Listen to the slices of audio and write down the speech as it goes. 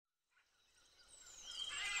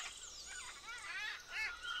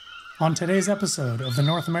On today's episode of the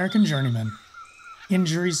North American Journeyman,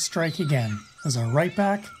 injuries strike again as our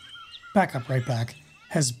backup right back,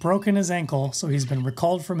 has broken his ankle, so he's been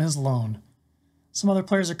recalled from his loan. Some other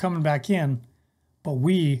players are coming back in, but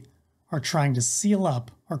we are trying to seal up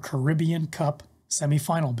our Caribbean Cup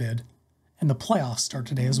semifinal bid, and the playoffs start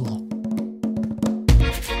today as well.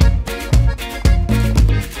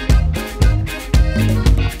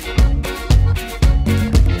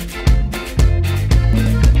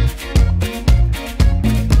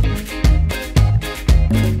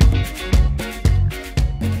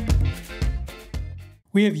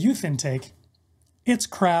 We have youth intake. It's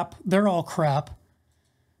crap. They're all crap.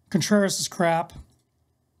 Contreras is crap.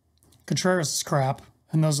 Contreras is crap.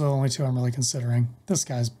 And those are the only two I'm really considering. This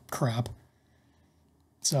guy's crap.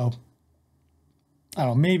 So, I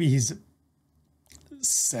don't know. Maybe he's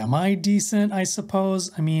semi-decent, I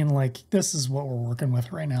suppose. I mean, like, this is what we're working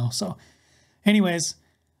with right now. So, anyways,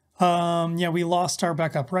 yeah, we lost our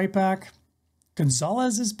backup right back.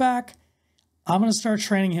 Gonzalez is back. I'm going to start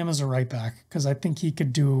training him as a right back because I think he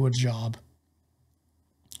could do a job.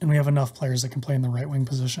 And we have enough players that can play in the right wing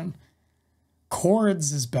position.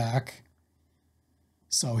 Cords is back.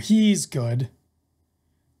 So he's good.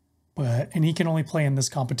 And he can only play in this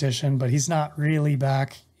competition, but he's not really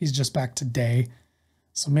back. He's just back today.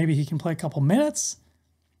 So maybe he can play a couple minutes.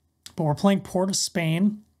 But we're playing Port of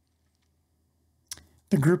Spain.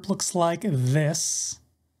 The group looks like this,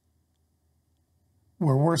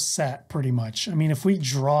 where we're set pretty much. I mean, if we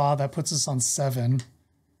draw, that puts us on 7.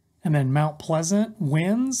 And then Mount Pleasant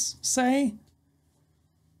wins, say,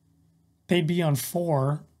 they'd be on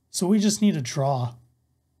 4. So we just need a draw.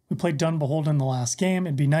 We played Dunbeholden in the last game.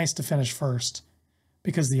 It'd be nice to finish first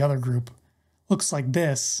because the other group looks like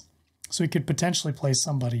this. So we could potentially play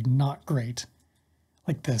somebody not great,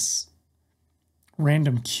 like this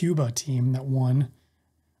random Cuba team that won.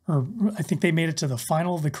 Or I think they made it to the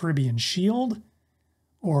final of the Caribbean Shield.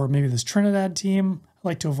 Or maybe this Trinidad team. I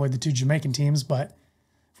like to avoid the 2 Jamaican teams, but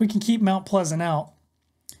if we can keep Mount Pleasant out,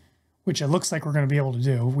 which it looks like we're going to be able to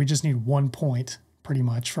do, we just need 1 point pretty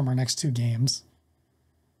much from our next 2 games,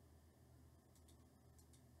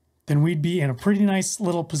 then we'd be in a pretty nice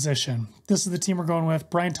little position. This is the team we're going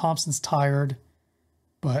with. Brian Thompson's tired,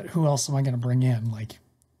 but who else am I going to bring in? Like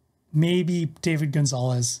maybe David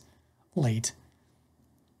Gonzalez late.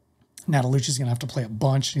 Natalucci's going to have to play a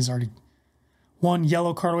bunch. He's already 1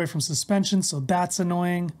 yellow card away from suspension, so that's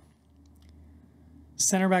annoying.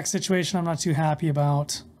 Center back situation I'm not too happy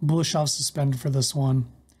about. Bulashov suspended for this one.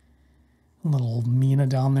 Little Mina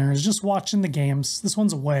down there is just watching the games. This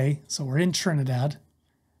one's away, so we're in Trinidad.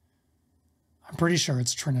 I'm pretty sure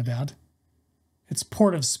it's Trinidad. It's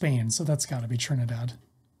Port of Spain, so that's got to be Trinidad.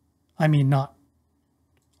 I mean, not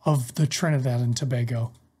of the Trinidad and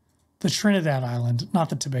Tobago. The Trinidad Island, not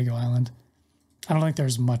the Tobago Island. I don't think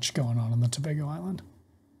there's much going on the Tobago Island.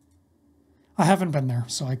 I haven't been there,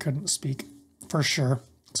 so I couldn't speak for sure.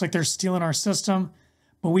 Looks like they're stealing our system,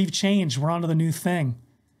 but we've changed. We're on to the new thing.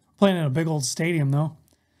 We're playing in a big old stadium, though.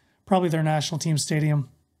 Probably their national team stadium.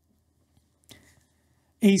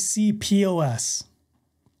 ACPOS.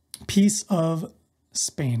 Piece of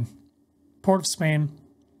Spain. Port of Spain.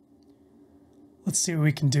 Let's see what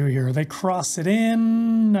we can do here. They cross it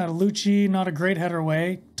in. Natalucci, not a great header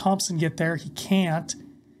away. Thompson get there. He can't.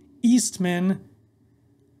 Eastman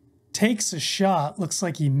takes a shot. Looks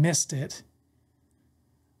like he missed it.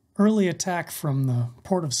 Early attack from the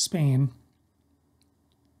Port of Spain.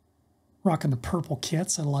 Rocking the purple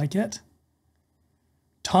kits. I like it.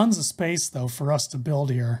 Tons of space, though, for us to build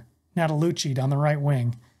here. Natalucci down the right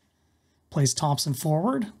wing. Plays Thompson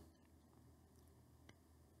forward.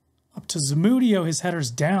 Up to Zamudio, his header's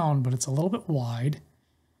down, but it's a little bit wide.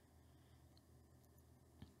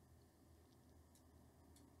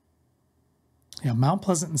 Yeah, Mount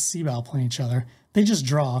Pleasant and Seabow playing each other. They just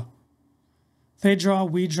draw. They draw,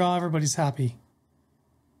 we draw, everybody's happy.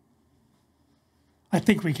 I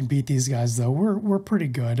think we can beat these guys, though. We're pretty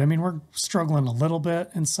good. I mean, we're struggling a little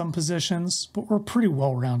bit in some positions, but we're a pretty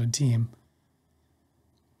well-rounded team.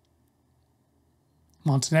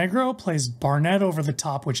 Montenegro plays Barnett over the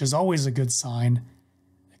top, which is always a good sign,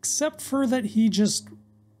 except for that he just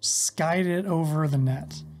skied it over the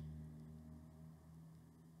net.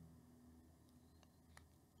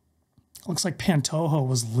 Looks like Pantoja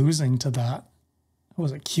was losing to that.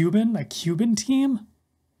 Was it Cuban? A Cuban team?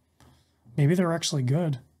 Maybe they're actually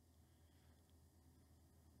good.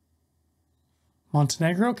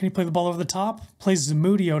 Montenegro, can he play the ball over the top? Plays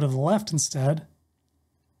Zamudio to the left instead.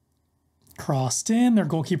 Crossed in. Their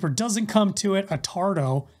goalkeeper doesn't come to it.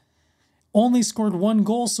 Attardo only scored 1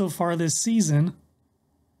 goal so far this season.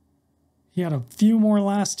 He had a few more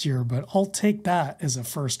last year, but I'll take that as a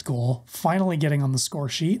first goal. Finally getting on the score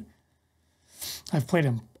sheet. I've played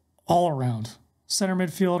him all around. Center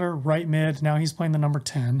midfielder, right mid. Now he's playing the number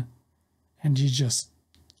 10. And you just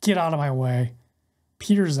get out of my way.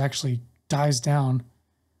 Peters actually dives down,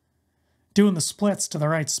 doing the splits to the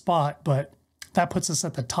right spot, but that puts us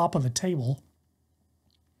at the top of the table.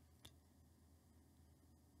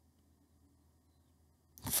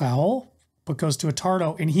 Foul, but goes to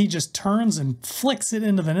Atardo, and he just turns and flicks it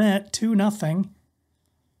into the net, 2-0.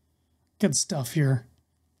 Good stuff here.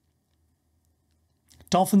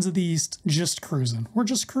 Dolphins of the East just cruising. We're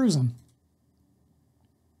just cruising.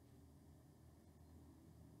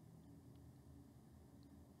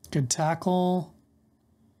 Good tackle.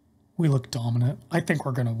 We look dominant. I think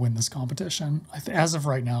we're going to win this competition. As of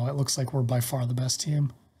right now, it looks like we're by far the best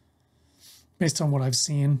team, based on what I've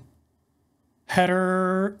seen.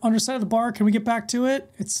 Header, underside of the bar. Can we get back to it?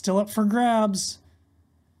 It's still up for grabs.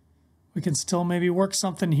 We can still maybe work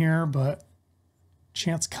something here, but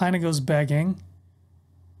chance kind of goes begging.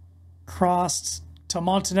 Crossed to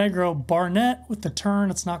Montenegro. Barnett with the turn.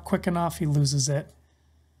 It's not quick enough. He loses it.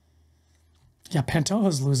 Yeah,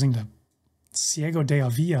 Pantoja's losing to Ciego de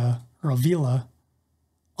Avila, or Avila.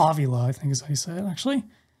 Avila, I think is how you say it, actually.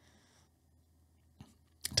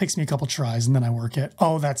 It takes me a couple tries, and then I work it.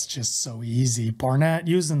 Oh, that's just so easy. Barnett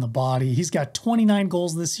using the body. He's got 29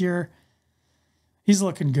 goals this year. He's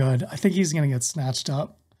looking good. I think he's going to get snatched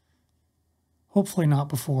up. Hopefully not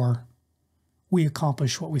before we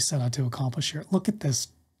accomplish what we set out to accomplish here. Look at this.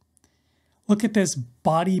 Look at this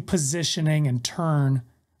body positioning and turn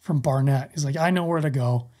from Barnett. He's like, I know where to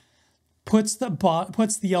go. Puts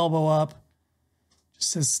the elbow up.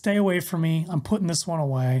 Just says, stay away from me. I'm putting this one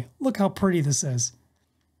away. Look how pretty this is.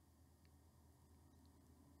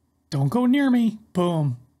 Don't go near me.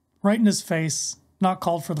 Boom. Right in his face. Not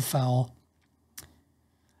called for the foul.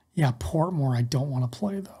 Yeah, Portmore I don't want to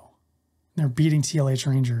play, though. They're beating TLH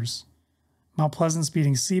Rangers. Mount Pleasant's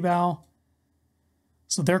beating Seabow.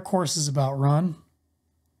 So their course is about run.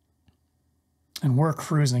 And we're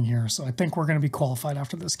cruising here. So I think we're going to be qualified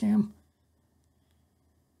after this game.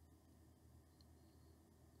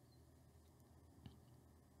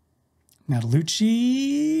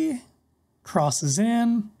 Natalucci crosses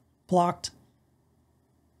in. Blocked.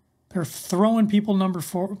 They're throwing people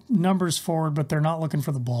numbers forward, but they're not looking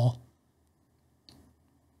for the ball.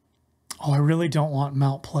 Oh, I really don't want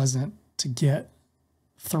Mount Pleasant to get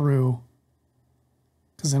through,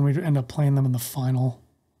 because then we'd end up playing them in the final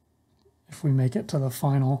if we make it to the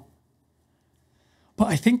final. But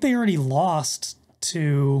I think they already lost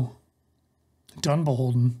to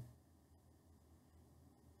Dunbeholden.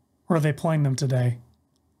 Or are they playing them today?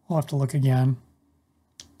 We'll have to look again.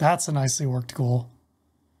 That's a nicely worked goal.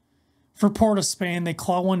 For Port of Spain, they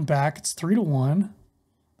claw one back. It's 3-1. That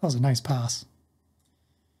was a nice pass.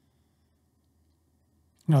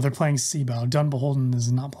 No, they're playing Seabow. Dunbeholden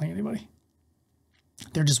is not playing anybody.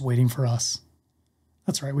 They're just waiting for us.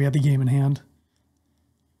 That's right, we had the game in hand.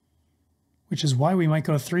 Which is why we might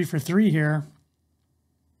go 3 for 3 here.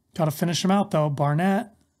 Got to finish him out, though.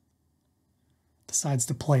 Barnett decides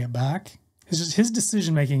to play it back. His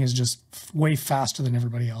decision-making is just way faster than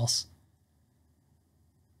everybody else.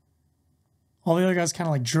 All the other guys kind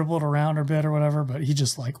of like dribbled around a bit or whatever, but he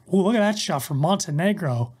just like, oh, look at that shot from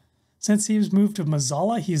Montenegro. Since he was moved to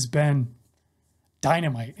Mazzala, he's been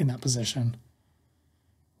dynamite in that position.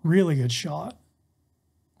 Really good shot.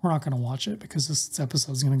 We're not going to watch it because this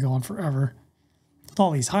episode is going to go on forever. With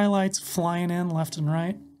all these highlights flying in left and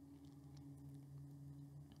right.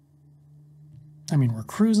 I mean, we're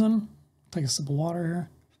cruising. Take a sip of water here.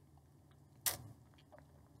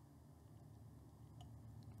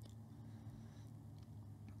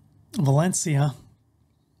 Valencia.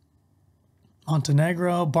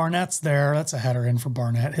 Montenegro. Barnett's there. That's a header in for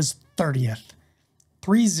Barnett. His 30th.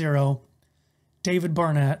 3-0. David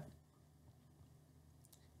Barnett.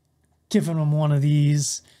 Giving him one of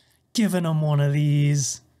these. Giving him one of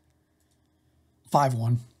these.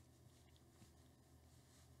 5-1.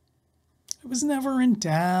 It was never in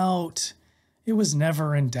doubt. It was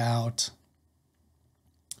never in doubt.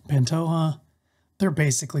 Pantoja. They're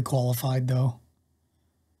basically qualified, though.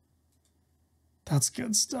 That's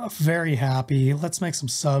good stuff. Very happy. Let's make some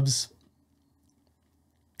subs.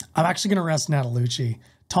 I'm actually going to rest Natalucci.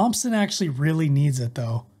 Thompson actually really needs it,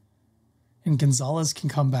 though. And Gonzalez can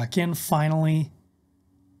come back in finally.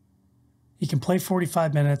 He can play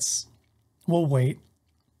 45 minutes. We'll wait.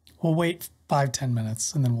 We'll wait 5-10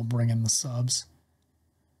 minutes, and then we'll bring in the subs.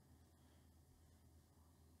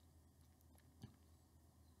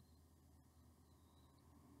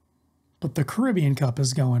 But the Caribbean Cup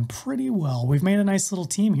is going pretty well. We've made a nice little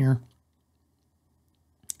team here.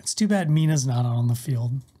 It's too bad Mina's not out on the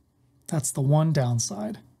field. That's the one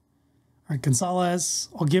downside. All right, Gonzalez.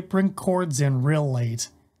 I'll bring Cords in real late.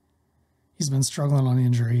 He's been struggling on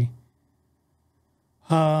injury.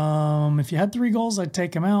 If you had 3 goals, I'd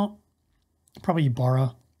take him out. Probably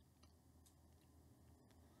Ibarra.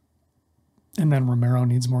 And then Romero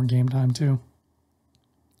needs more game time too.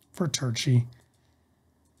 For Turchi.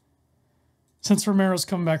 Since Romero's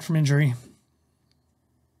coming back from injury.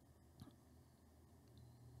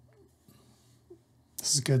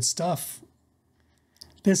 This is good stuff.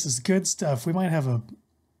 This is good stuff. We might have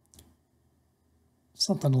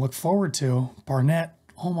something to look forward to. Barnett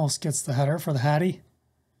almost gets the header for the Hattie.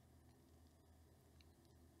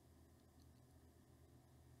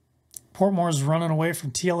 Portmore's running away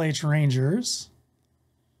from TLH Rangers.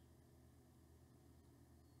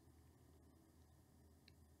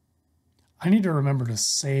 I need to remember to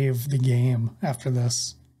save the game after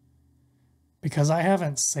this, because I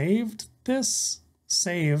haven't saved this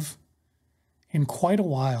save in quite a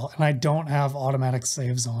while, and I don't have automatic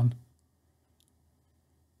saves on.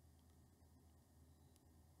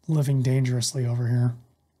 Living dangerously over here.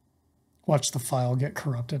 Watch the file get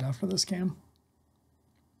corrupted after this game.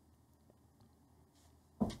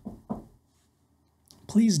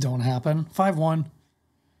 Please don't happen. 5-1.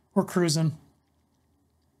 We're cruising.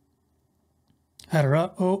 Header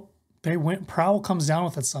up. Oh, they went. Prowl comes down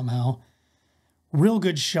with it somehow. Real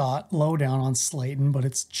good shot. Low down on Slayton, but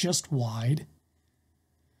it's just wide.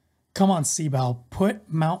 Come on, Seabow.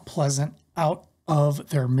 Put Mount Pleasant out of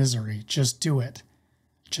their misery. Just do it.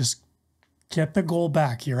 Just get the goal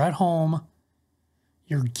back. You're at home.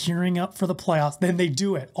 You're gearing up for the playoffs. Then they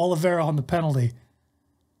do it. Oliveira on the penalty.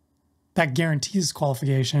 That guarantees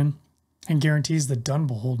qualification and guarantees that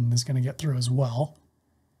Dunbeholden is going to get through as well.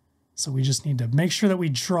 So we just need to make sure that we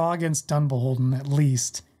draw against Dunbeholden at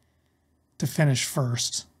least to finish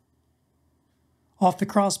first. Off the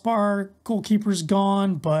crossbar, goalkeeper's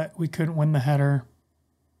gone, but we couldn't win the header.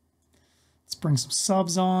 Let's bring some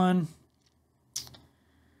subs on.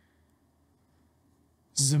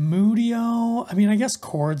 Zamudio. I mean, I guess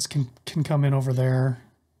Cords can come in over there.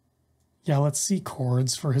 Yeah, let's see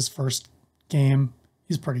Cords for his first game.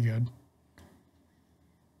 He's pretty good.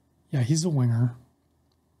 Yeah, he's a winger.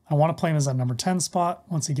 I want to play him as that number 10 spot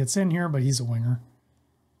once he gets in here, but he's a winger.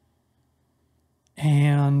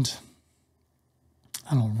 And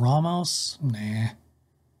I don't know, Ramos? Nah. I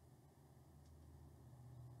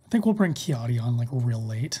think we'll bring Chiodi on like real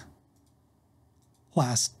late.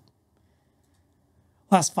 Last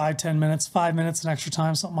 5-10 minutes, 5 minutes in extra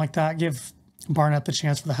time, something like that. Give Barnett the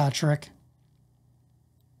chance for the hat trick.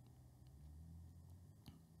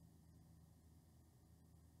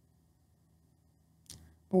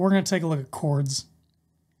 But we're going to take a look at Cords.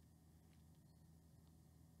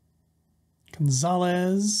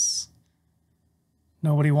 Gonzalez.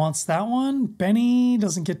 Nobody wants that one. Benny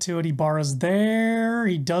doesn't get to it. Ibarra's there.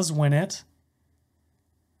 He does win it.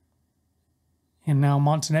 And now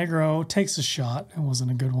Montenegro takes a shot. It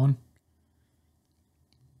wasn't a good one.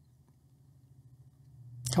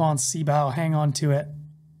 Come on, Seabow. Hang on to it.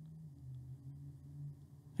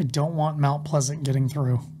 I don't want Mount Pleasant getting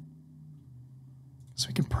through. So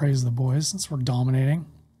we can praise the boys since we're dominating.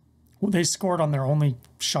 Well, they scored on their only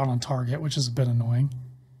shot on target, which is a bit annoying.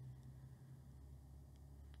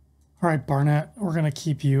 All right, Barnett, we're going to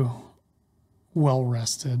keep you well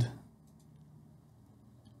rested.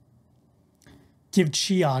 Give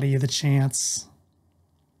Chiodi the chance.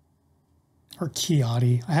 Or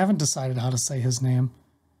Chiodi. I haven't decided how to say his name.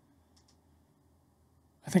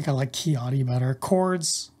 I think I like Chiodi better.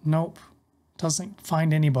 Cords, nope. Doesn't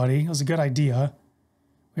find anybody. It was a good idea.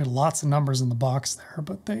 We had lots of numbers in the box there,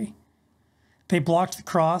 but they blocked the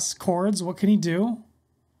cross. Cords, what can he do?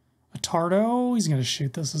 Attardo, he's going to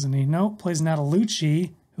shoot this, isn't he? Nope, plays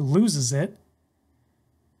Natalucci, who loses it.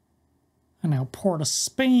 And now Port of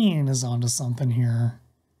Spain is onto something here.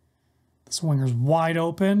 This winger's wide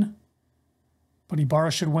open, but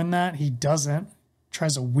Ibarra should win that. He doesn't.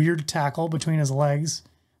 Tries a weird tackle between his legs.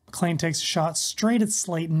 McLean takes a shot straight at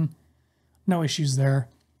Slayton. No issues there.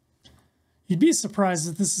 You'd be surprised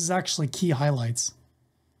that this is actually key highlights.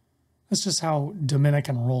 That's just how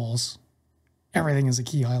Dominican rolls. Everything is a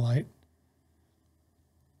key highlight.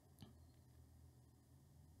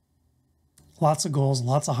 Lots of goals,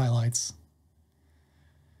 lots of highlights.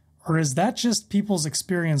 Or is that just people's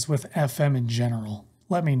experience with FM in general?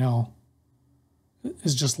 Let me know.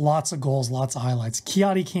 It's just lots of goals, lots of highlights.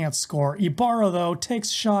 Chiodi can't score. Ibarra, though, takes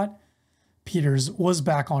a shot. Peters was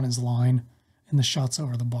back on his line, and the shot's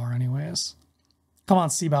over the bar anyways. Come on,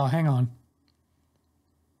 Cibao, hang on.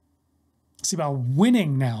 Cibao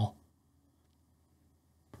winning now.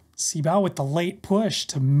 Cibao with the late push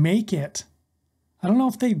to make it. I don't know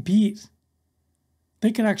if they beat.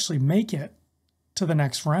 They could actually make it to the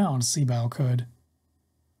next round. Cibao could.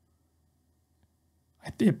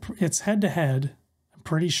 It's head-to-head, I'm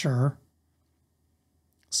pretty sure.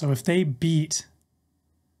 So if they beat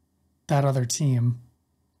that other team,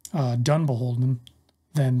 Dunbeholden,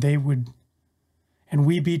 then they would, and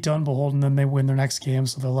we beat Dunbeholden, then they win their next game,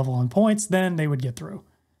 so they're level on points, then they would get through.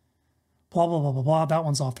 Blah, blah, blah, blah, blah. That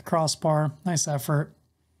one's off the crossbar. Nice effort.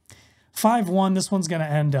 5-1, this one's going to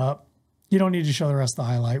end up. You don't need to show the rest of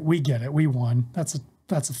the highlight. We get it. We won. That's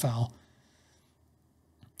a foul.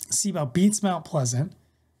 Cibao beats Mount Pleasant.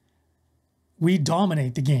 We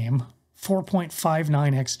dominate the game.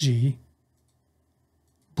 4.59 XG.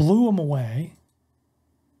 Blew them away.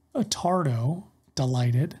 Otardo,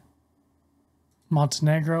 delighted.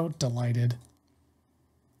 Montenegro, delighted.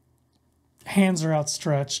 Hands are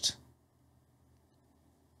outstretched.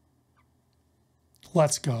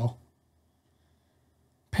 Let's go.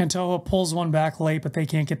 Pantoja pulls one back late, but they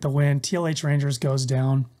can't get the win. TLH Rangers goes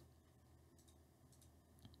down.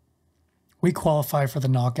 We qualify for the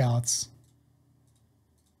knockouts.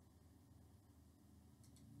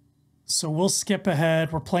 So we'll skip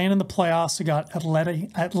ahead. We're playing in the playoffs. We got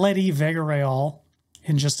Atletico Vega Real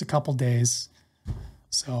in just a couple days.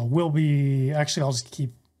 So we'll be, actually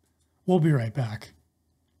we'll be right back.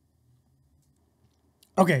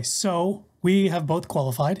 Okay, so we have both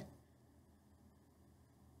qualified.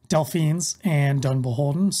 Delfines and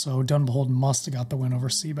Dunbeholden. So Dunbeholden must have got the win over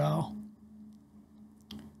Cibao.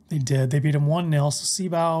 They did. They beat him 1-0. So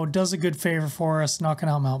Cibao does a good favor for us, knocking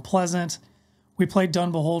out Mount Pleasant. We played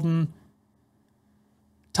Dunbeholden.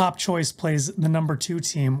 Top choice plays the number 2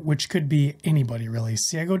 team, which could be anybody, really.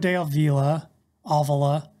 Ciego de Avila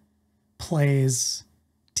plays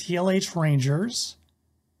TLH Rangers.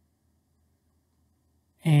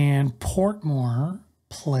 And Portmore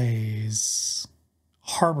plays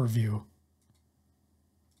Harborview.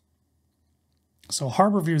 So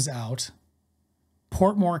Harborview's out.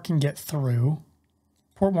 Portmore can get through.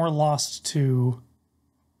 Portmore lost to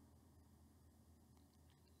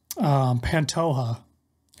Pantoja,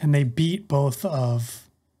 and they beat both of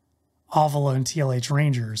Avila and TLH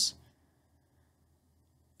Rangers.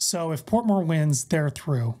 So if Portmore wins, they're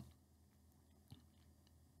through.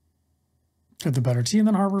 They're the better team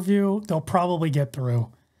than Harborview. They'll probably get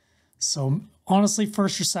through. So honestly,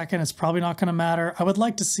 first or second, it's probably not going to matter. I would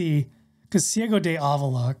like to see, because Ciego de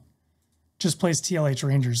Avila just plays TLH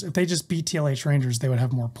Rangers. If they just beat TLH Rangers, they would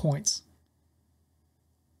have more points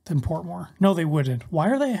than Portmore. No, they wouldn't. Why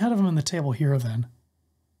are they ahead of them in the table here then?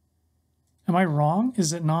 Am I wrong?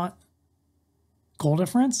 Is it not goal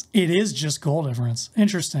difference? It is just goal difference.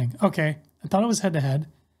 Interesting. Okay. I thought it was head-to-head.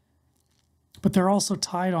 But they're also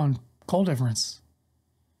tied on goal difference.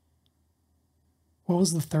 What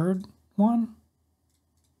was the third one?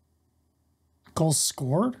 Goals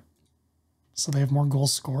scored? So they have more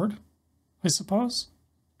goals scored, I suppose.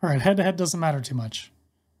 All right, head-to-head doesn't matter too much.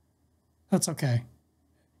 That's okay.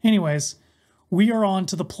 Anyways, we are on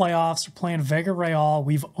to the playoffs. We're playing Vega Real.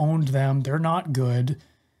 We've owned them. They're not good.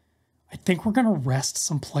 I think we're going to rest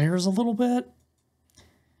some players a little bit.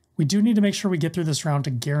 We do need to make sure we get through this round to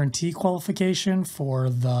guarantee qualification for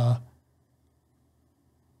the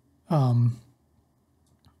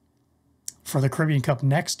Caribbean Cup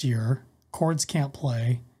next year. Cords can't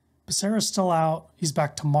play. Becerra's still out. He's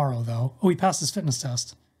back tomorrow, though. Oh, he passed his fitness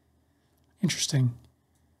test. Interesting.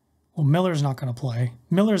 Well, Miller's not going to play.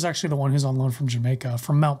 Miller's actually the one who's on loan from Jamaica,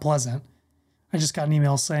 from Mount Pleasant. I just got an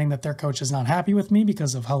email saying that their coach is not happy with me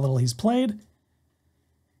because of how little he's played.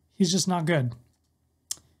 He's just not good.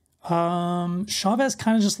 Chavez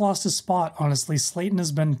kind of just lost his spot, honestly. Slayton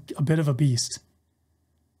has been a bit of a beast.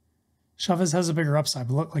 Chavez has a bigger upside,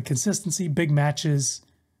 but look, like consistency, big matches,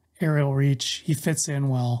 aerial reach, he fits in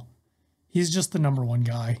well. He's just the number 1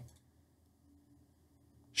 guy.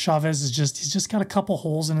 Chavez is he's just got a couple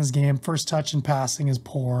holes in his game. First touch and passing is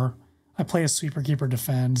poor. I play a sweeper, keeper,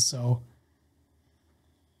 defend, so.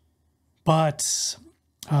 But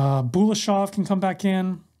Bulashov can come back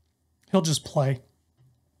in. He'll just play.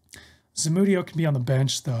 Zamudio can be on the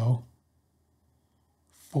bench, though,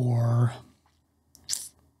 for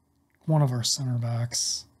one of our center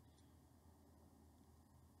backs.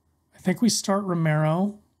 I think we start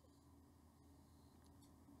Romero.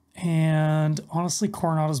 And honestly,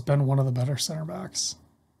 Coronado's been one of the better center backs.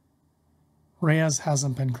 Reyes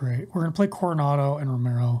hasn't been great. We're going to play Coronado and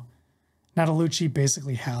Romero. Natalucci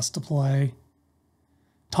basically has to play.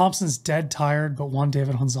 Thompson's dead tired, but Juan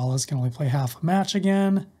David Gonzalez can only play half a match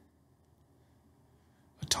again.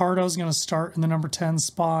 Tardo's going to start in the number 10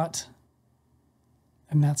 spot.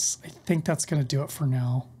 And I think that's going to do it for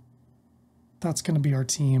now. That's going to be our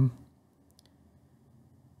team.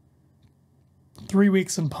 3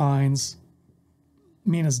 weeks in Pines.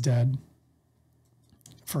 Mina's dead.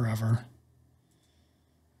 Forever.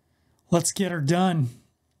 Let's get her done.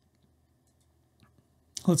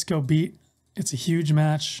 Let's go beat. It's a huge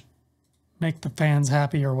match. Make the fans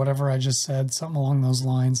happy or whatever I just said. Something along those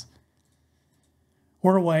lines.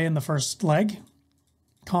 We're away in the first leg.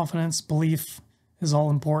 Confidence, belief is all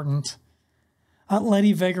important.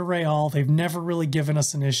 Atletico Vega Real, they've never really given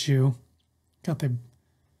us an issue. Got the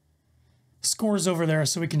scores over there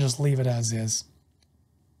so we can just leave it as is.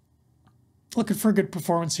 Looking for a good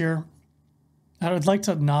performance here. I would like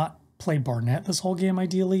to not play Barnett this whole game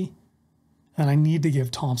ideally. And I need to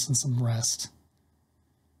give Thompson some rest.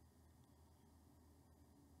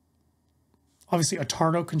 Obviously,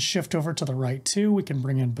 Atardo can shift over to the right too. We can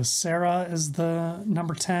bring in Becerra as the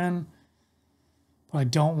number 10. But I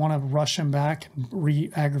don't want to rush him back and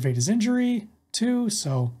re-aggravate his injury too.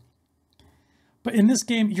 So, but in this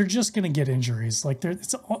game, you're just going to get injuries. Like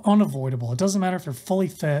it's unavoidable. It doesn't matter if they're fully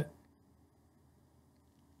fit.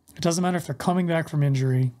 It doesn't matter if they're coming back from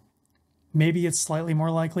injury. Maybe it's slightly more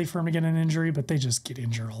likely for him to get an injury, but they just get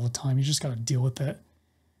injured all the time. You just got to deal with it.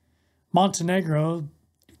 Montenegro,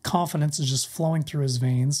 confidence is just flowing through his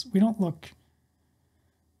veins. We don't look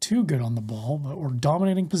too good on the ball, but we're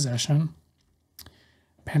dominating possession.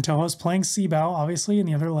 Pantoja's playing Seabow, obviously, in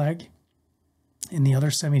the other leg, in the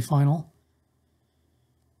other semifinal.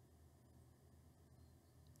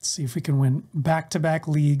 Let's see if we can win back-to-back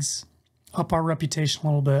leagues, up our reputation a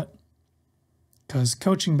little bit, because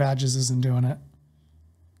coaching badges isn't doing it.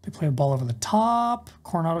 They play the ball over the top.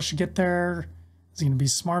 Coronado should get there. Is he going to be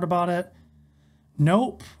smart about it?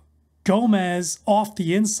 Nope. Gomez off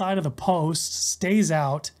the inside of the post, stays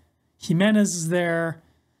out. Jimenez is there.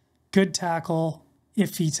 Good tackle.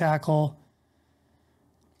 Iffy tackle.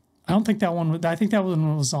 I don't think that one, I think that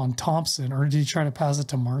one was on Thompson, or did he try to pass it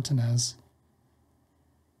to Martinez?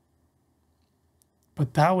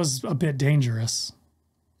 But that was a bit dangerous.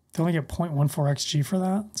 They only get 0.14 XG for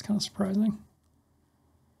that. It's kind of surprising.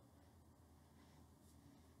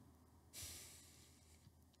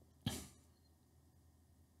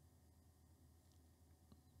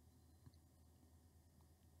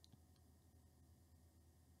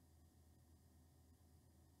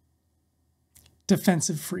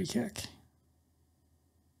 Defensive free kick.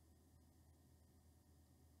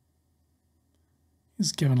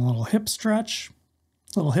 He's given a little hip stretch,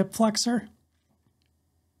 little hip flexor.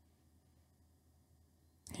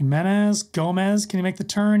 Jimenez, Gomez, can he make the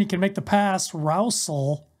turn? He can make the pass.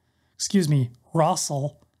 Russell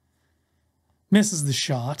misses the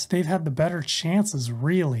shot. They've had the better chances,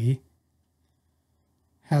 really.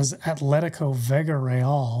 Has Atletico Vega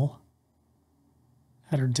Real.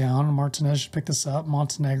 Header down. Martinez should pick this up.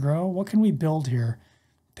 Montenegro. What can we build here?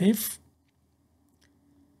 They've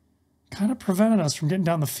kind of prevented us from getting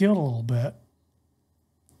down the field a little bit.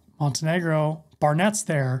 Montenegro. Barnett's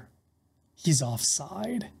there. He's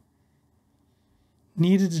offside.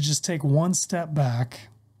 Needed to just take one step back.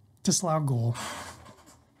 Disallowed goal.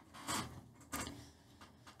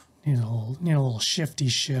 Need a little shifty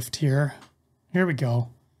shift here. Here we go.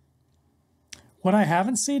 What I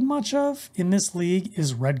haven't seen much of in this league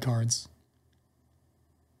is red cards.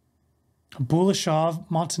 Bulashov,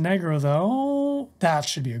 Montenegro, though, that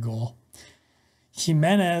should be a goal.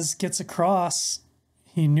 Jimenez gets across.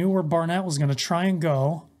 He knew where Barnett was going to try and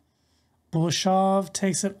go. Bulashov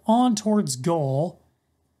takes it on towards goal.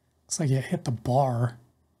 Looks like it hit the bar.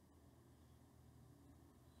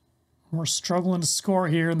 We're struggling to score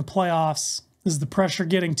here in the playoffs. Is the pressure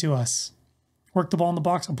getting to us? Work the ball in the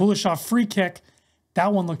box. A Bulashov free kick.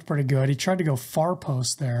 That one looked pretty good. He tried to go far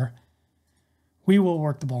post there. We will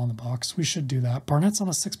work the ball in the box. We should do that. Barnett's on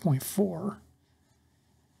a 6.4.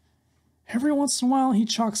 Every once in a while, he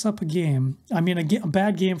chalks up a game. I mean, a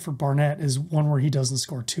bad game for Barnett is one where he doesn't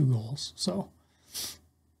score 2 goals. So,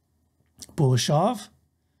 Bulashov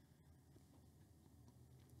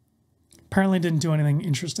apparently didn't do anything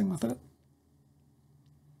interesting with it.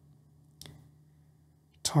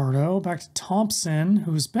 Tardo, back to Thompson,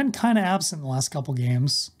 who's been kind of absent in the last couple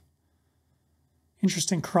games.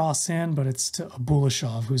 Interesting cross in, but it's to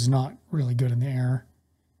Bulashov, who's not really good in the air.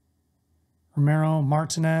 Romero,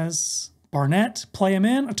 Martinez, Barnett, play him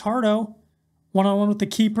in. Tardo, one-on-one with the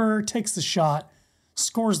keeper, takes the shot,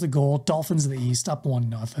 scores the goal. Dolphins of the East, up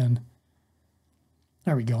 1-0.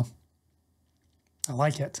 There we go. I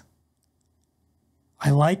like it. I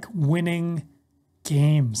like winning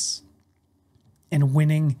games and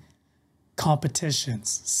winning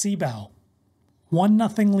competitions. Seabow,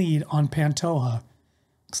 1-0 lead on Pantoja.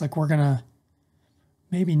 Looks like we're going to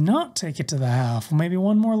maybe not take it to the half. Maybe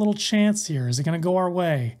one more little chance here. Is it going to go our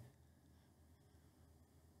way?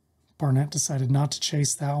 Barnett decided not to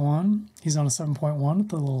chase that one. He's on a 7.1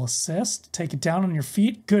 with a little assist. Take it down on your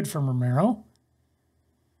feet. Good from Romero.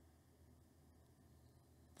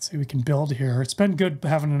 Let's see if we can build here. It's been good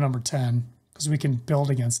having a number 10 because we can build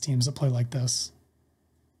against teams that play like this.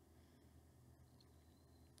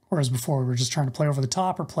 Whereas before we were just trying to play over the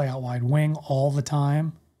top or play out wide wing all the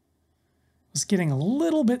time. It was getting a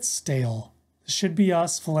little bit stale. This should be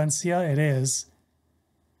us, Valencia. It is.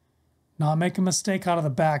 Not make a mistake out of the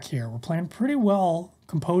back here. We're playing pretty well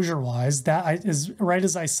composure-wise. That is right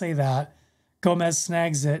as I say that. Gomez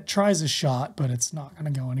snags it, tries a shot, but it's not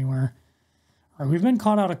going to go anywhere. All right, we've been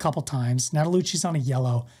caught out a couple times. Natalucci's on a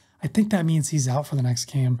yellow. I think that means he's out for the next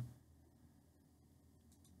game.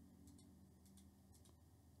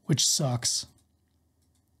 Which sucks.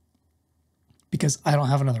 Because I don't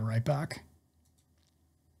have another right back.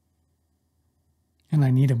 And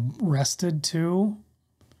I need him rested too.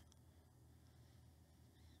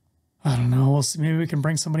 I don't know. We'll see. Maybe we can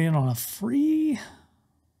bring somebody in on a free.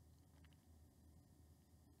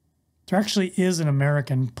 There actually is an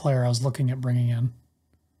American player I was looking at bringing in.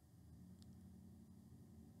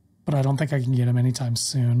 But I don't think I can get him anytime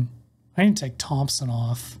soon. I need to take Thompson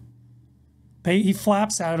off. He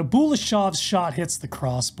flaps out. Abulashov's shot hits the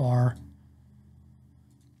crossbar.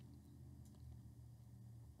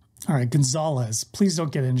 All right, Gonzalez. Please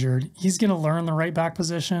don't get injured. He's going to learn the right back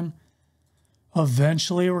position.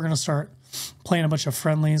 Eventually, we're going to start playing a bunch of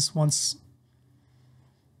friendlies once,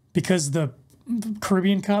 because the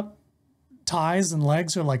Caribbean Cup ties and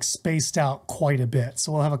legs are like spaced out quite a bit.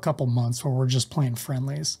 So we'll have a couple months where we're just playing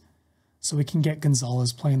friendlies. So we can get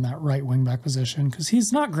Gonzalez playing that right wing back position because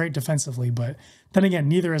he's not great defensively, but then again,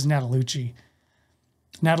 neither is Natalucci.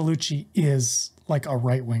 Natalucci is like a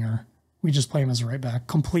right winger. We just play him as a right back,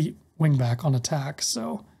 complete wing back on attack.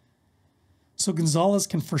 So Gonzalez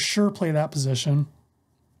can for sure play that position.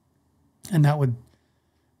 And that would,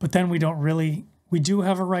 but then we don't really, we do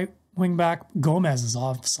have a right wing back. Gomez is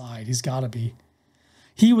offside. He's got to be.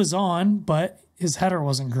 He was on, but his header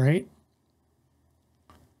wasn't great.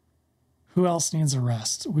 Who else needs a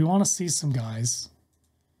rest? We want to see some guys.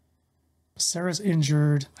 Becerra's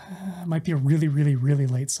injured. Might be a really, really, really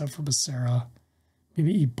late sub for Becerra.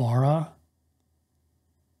 Maybe Ibarra.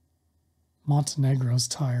 Montenegro's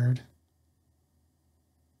tired.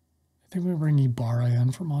 I think we bring Ibarra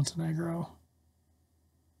in for Montenegro.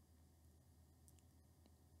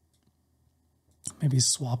 Maybe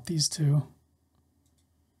swap these two.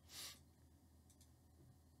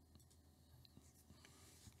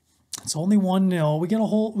 It's only 1-0. We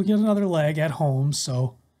get another leg at home,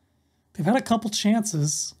 so they've had a couple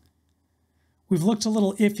chances. We've looked a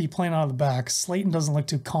little iffy playing out of the back. Slayton doesn't look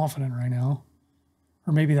too confident right now.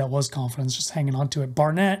 Or maybe that was confidence, just hanging on to it.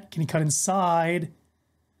 Barnett, can he cut inside?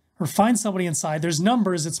 Or find somebody inside. There's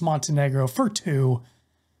numbers. It's Montenegro for 2.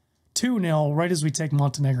 2-0 right as we take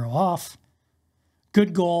Montenegro off.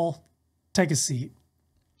 Good goal. Take a seat.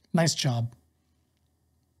 Nice job.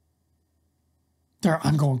 There,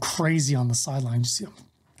 I'm going crazy on the sideline. You see, I'm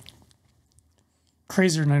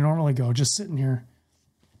crazier than I normally go, just sitting here.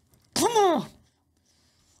 Come on!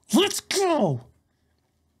 Let's go!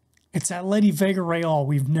 It's Atletico Vega Real.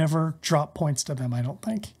 We've never dropped points to them, I don't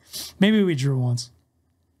think. Maybe we drew once.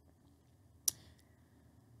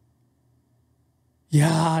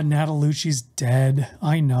 Yeah, Natalucci's dead.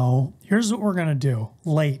 I know. Here's what we're going to do.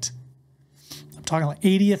 Late. I'm talking like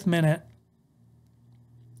 80th minute.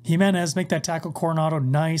 Jimenez, make that tackle. Coronado,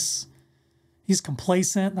 nice. He's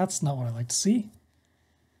complacent. That's not what I like to see.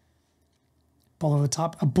 Ball over the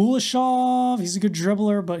top. Abulashov, he's a good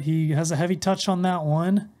dribbler, but he has a heavy touch on that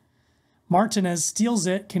one. Martinez steals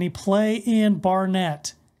it. Can he play in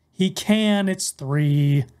Barnett? He can. It's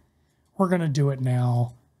 3. We're going to do it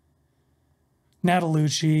now.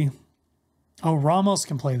 Natalucci. Oh, Ramos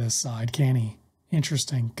can play this side, can he?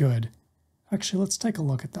 Interesting. Good. Actually, let's take a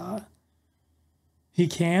look at that. He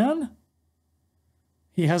can?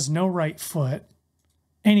 He has no right foot.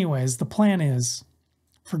 Anyways, the plan is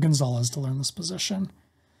for Gonzalez to learn this position.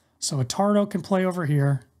 So Atardo can play over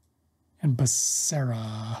here, and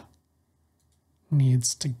Becerra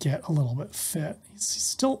needs to get a little bit fit. He's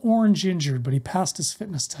still orange injured, but he passed his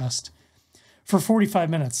fitness test for 45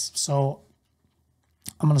 minutes. So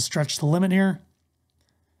I'm going to stretch the limit here.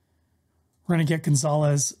 We're going to get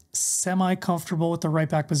Gonzalez semi-comfortable with the right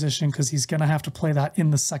back position because he's going to have to play that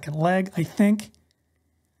in the second leg, I think.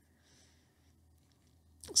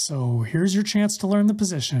 So here's your chance to learn the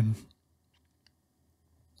position.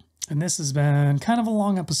 And this has been kind of a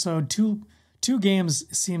long episode. Two games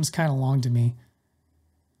seems kind of long to me.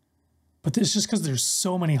 But it's just because there's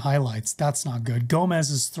so many highlights. That's not good. Gomez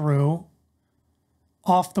is through.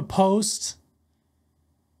 Off the post.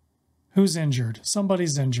 Who's injured?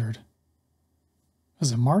 Somebody's injured.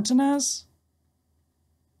 Is it Martinez?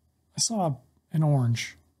 I saw an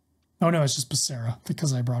orange. Oh, no, it's just Becerra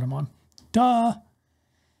because I brought him on. Duh.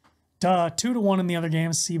 2-1 in the other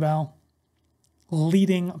game. Cibao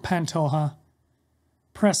leading Pantoja.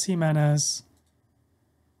 Press Jimenez.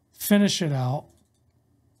 Finish it out.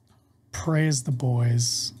 Praise the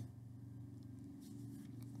boys.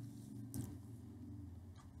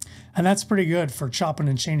 And that's pretty good for chopping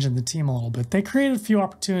and changing the team a little bit. They created a few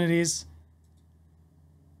opportunities.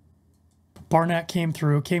 But Barnett came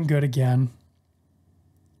through, came good again.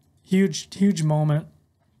 Huge moment.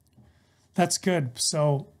 That's good.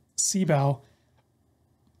 So Cibao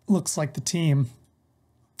looks like the team.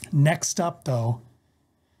 Next up, though,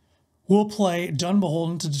 we'll play Dun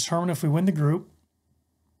Beholden to determine if we win the group.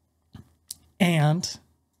 And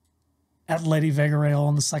Atletico Vega Real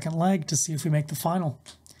on the second leg to see if we make the final.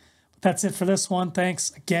 But that's it for this one.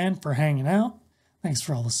 Thanks again for hanging out. Thanks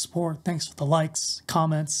for all the support. Thanks for the likes,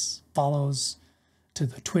 comments, follows to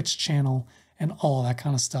the Twitch channel, and all that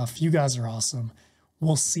kind of stuff. You guys are awesome.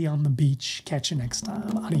 We'll see you on the beach. Catch you next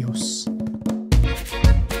time. Adios.